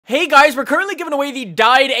Hey guys, we're currently giving away the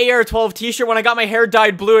dyed Aero 12 t-shirt. When I got my hair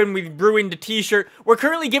dyed blue and we ruined the t-shirt, we're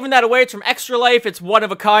currently giving that away. It's from Extra Life. It's one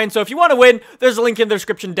of a kind. So if you want to win, there's a link in the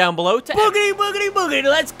description down below. Boogity, boogity, boogity.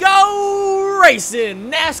 Let's go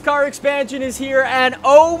racing. NASCAR expansion is here, and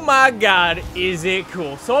oh my god, is it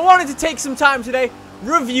cool. So I wanted to take some time today,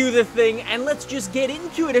 review the thing, and let's just get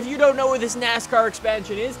into it. If you don't know what this NASCAR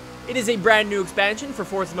expansion is, it is a brand new expansion for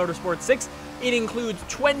Forza Motorsport 6. It includes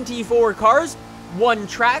 24 cars, one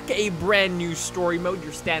track, a brand new story mode,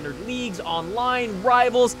 your standard leagues, online,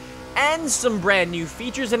 rivals, and some brand new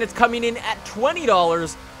features, and it's coming in at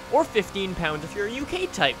 $20 or £15 if you're a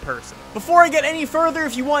UK type person. Before I get any further,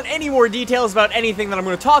 if you want any more details about anything that I'm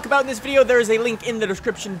going to talk about in this video, there is a link in the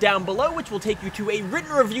description down below, which will take you to a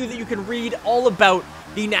written review that you can read all about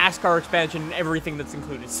the NASCAR expansion and everything that's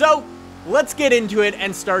included. So, let's get into it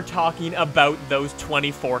and start talking about those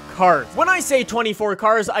 24 cars. When I say 24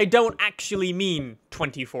 cars, I don't actually mean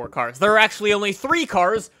 24 cars. There are actually only 3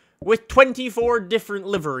 cars with 24 different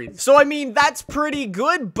liveries. So I mean, that's pretty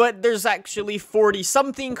good, but there's actually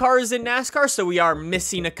 40-something cars in NASCAR, so we are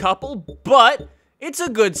missing a couple, but it's a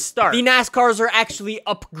good start. The NASCARs are actually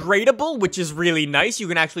upgradable, which is really nice. You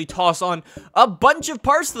can actually toss on a bunch of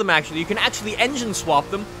parts to them, actually. You can actually engine swap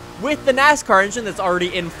them with the NASCAR engine that's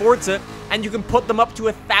already in Forza, and you can put them up to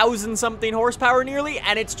 1,000-something horsepower nearly,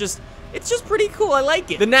 and it's just pretty cool. I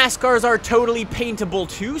like it. The NASCARs are totally paintable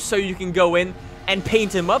too, so you can go in and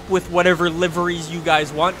paint them up with whatever liveries you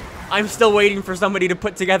guys want. I'm still waiting for somebody to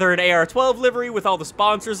put together an AR-12 livery with all the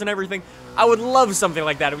sponsors and everything. I would love something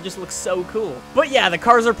like that. It would just look so cool. But yeah, the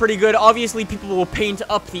cars are pretty good. Obviously, people will paint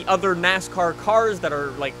up the other NASCAR cars that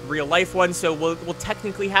are like real-life ones, so we'll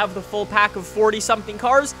technically have the full pack of 40-something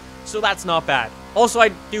cars, so that's not bad. Also,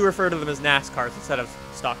 I do refer to them as NASCARs instead of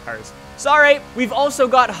stock cars. Sorry. We've also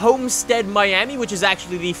got Homested Miami, which is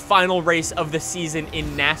actually the final race of the season in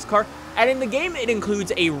NASCAR. And in the game, it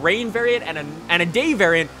includes a rain variant and a day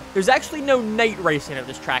variant. There's actually no night racing at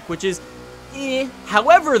this track, which is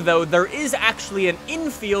However, though, there is actually an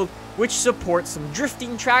infield which supports some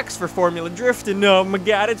drifting tracks for Formula Drift, and oh my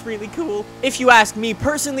god, it's really cool. If you ask me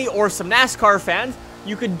personally, or some NASCAR fans,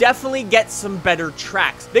 you could definitely get some better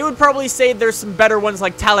tracks. They would probably say there's some better ones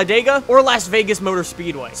like Talladega or Las Vegas Motor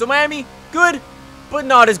Speedway. So Miami, good, but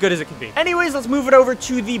not as good as it could be. Anyways, let's move it over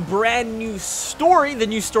to the brand new story. The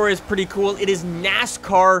new story is pretty cool. It is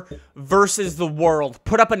NASCAR versus the world.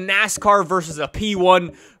 Put up a NASCAR versus a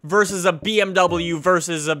P1 versus a BMW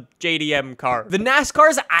versus a JDM car. The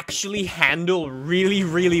NASCARs actually handle really,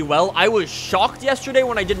 really well. I was shocked yesterday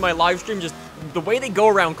when I did my live stream, just the way they go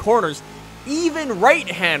around corners. Even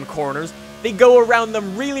right-hand corners, they go around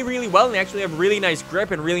them really, really well, and they actually have really nice grip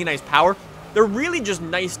and really nice power. They're really just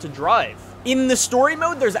nice to drive. In the story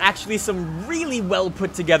mode, there's actually some really well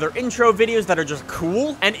put together intro videos that are just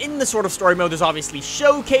cool. And in the sort of story mode, there's obviously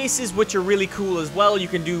showcases, which are really cool as well. You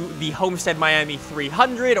can do the Homested Miami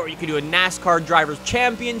 300, or you can do a NASCAR Drivers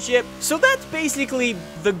Championship. So that's basically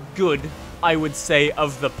the good, I would say,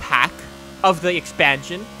 of the pack, of the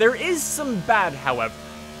expansion. There is some bad, however.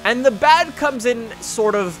 And the bad comes in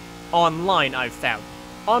sort of online, I've found.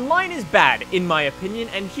 Online is bad, in my opinion,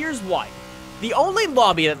 and here's why. The only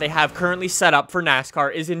lobby that they have currently set up for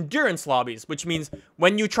NASCAR is endurance lobbies, which means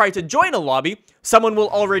when you try to join a lobby, someone will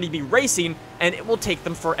already be racing, and it will take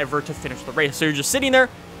them forever to finish the race. So you're just sitting there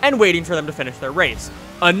and waiting for them to finish their race.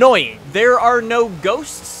 Annoying. There are no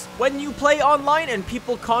ghosts when you play online, and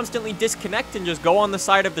people constantly disconnect and just go on the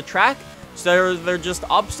side of the track. So they're just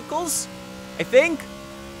obstacles, I think.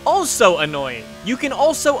 Also annoying. You can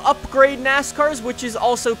also upgrade NASCARs, which is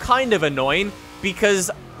also kind of annoying, because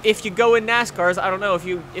if you go in NASCARs, I don't know if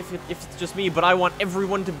it's just me, but I want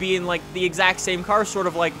everyone to be in like the exact same car, sort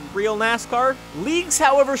of like real NASCAR. Leagues,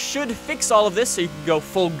 however, should fix all of this, so you can go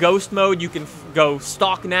full ghost mode, you can go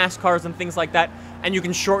stock NASCARs and things like that, and you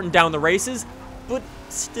can shorten down the races, but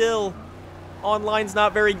still, online's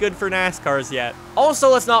not very good for NASCARs yet. Also,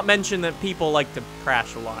 let's not mention that people like to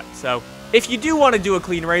crash a lot, so if you do want to do a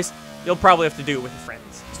clean race, you'll probably have to do it with your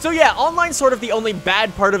friends. So yeah, online's sort of the only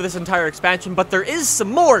bad part of this entire expansion, but there is some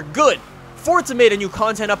more good. Forza made a new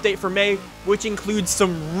content update for May, which includes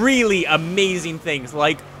some really amazing things,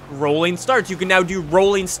 like rolling starts. You can now do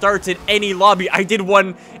rolling starts in any lobby. I did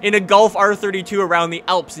one in a Golf R32 around the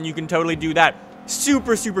Alps, and you can totally do that.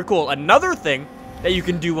 Super, super cool. Another thing that you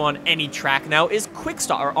can do on any track now is quick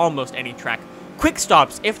stop, or almost any track. Quick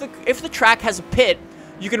stops. If the track has a pit,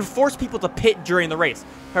 you can force people to pit during the race.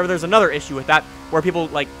 However, there's another issue with that, where people,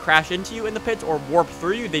 like, crash into you in the pits or warp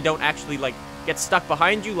through you. They don't actually, like, get stuck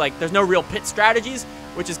behind you. Like, there's no real pit strategies,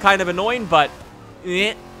 which is kind of annoying, but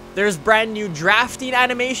There's brand new drafting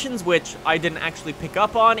animations, which I didn't actually pick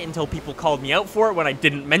up on until people called me out for it when I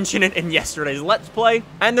didn't mention it in yesterday's Let's Play.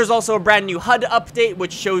 And there's also a brand new HUD update,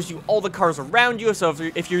 which shows you all the cars around you. So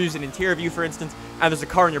if you're using interior view, for instance, and there's a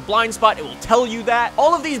car in your blind spot, it will tell you that.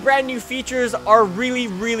 All of these brand new features are really,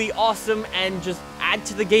 really awesome and just add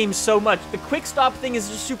to the game so much. The quick stop thing is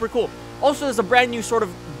just super cool. Also, there's a brand new sort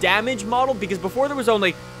of damage model, because before there was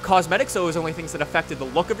only cosmetics, so it was only things that affected the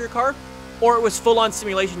look of your car. Or it was full-on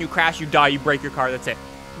simulation, you crash, you die, you break your car, that's it.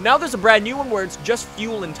 Now there's a brand new one where it's just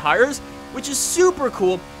fuel and tires, which is super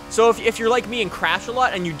cool. So if you're like me and crash a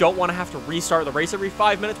lot and you don't want to have to restart the race every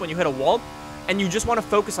 5 minutes when you hit a wall, and you just want to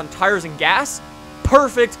focus on tires and gas,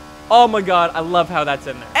 perfect. Oh my god, I love how that's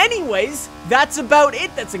in there. Anyways, that's about it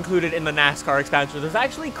that's included in the NASCAR expansion. There's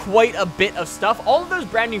actually quite a bit of stuff. All of those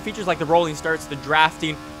brand new features like the rolling starts, the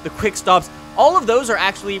drafting, the quick stops, all of those are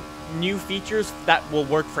actually new features that will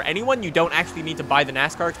work for anyone. You don't actually need to buy the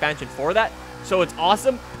NASCAR expansion for that, so it's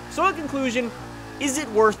awesome. So in conclusion, is it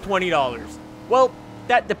worth $20? Well,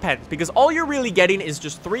 that depends, because all you're really getting is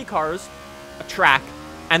just 3 cars, a track,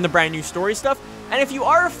 and the brand new story stuff. And if you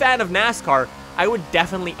are a fan of NASCAR, I would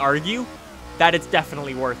definitely argue that it's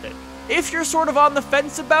definitely worth it. If you're sort of on the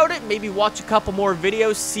fence about it, maybe watch a couple more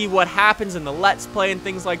videos, see what happens in the Let's Play and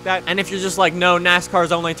things like that. And if you're just like, no,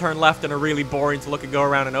 NASCAR's only turn left and are really boring to look and go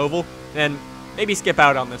around an oval, then maybe skip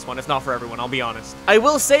out on this one. It's not for everyone, I'll be honest. I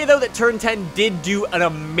will say, though, that Turn 10 did do an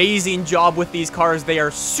amazing job with these cars. They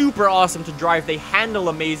are super awesome to drive. They handle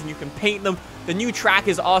amazing. You can paint them. The new track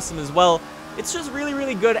is awesome as well. It's just really,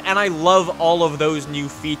 really good, and I love all of those new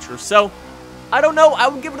features. So, I don't know. I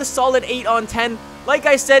would give it a solid 8 on 10. Like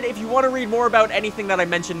I said, if you want to read more about anything that I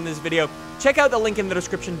mentioned in this video, check out the link in the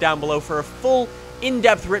description down below for a full,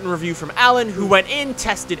 in-depth written review from Alan, who went in,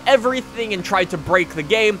 tested everything, and tried to break the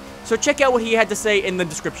game. So check out what he had to say in the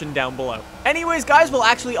description down below. Anyways, guys, we'll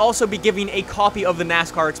actually also be giving a copy of the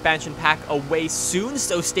NASCAR expansion pack away soon,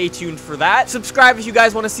 so stay tuned for that. Subscribe if you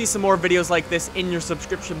guys want to see some more videos like this in your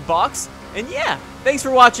subscription box. And yeah, thanks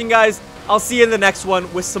for watching, guys. I'll see you in the next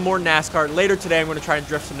one with some more NASCAR. Later today, I'm going to try and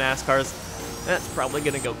drift some NASCARs. That's probably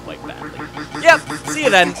going to go quite badly. Yep, see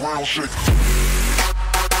you then.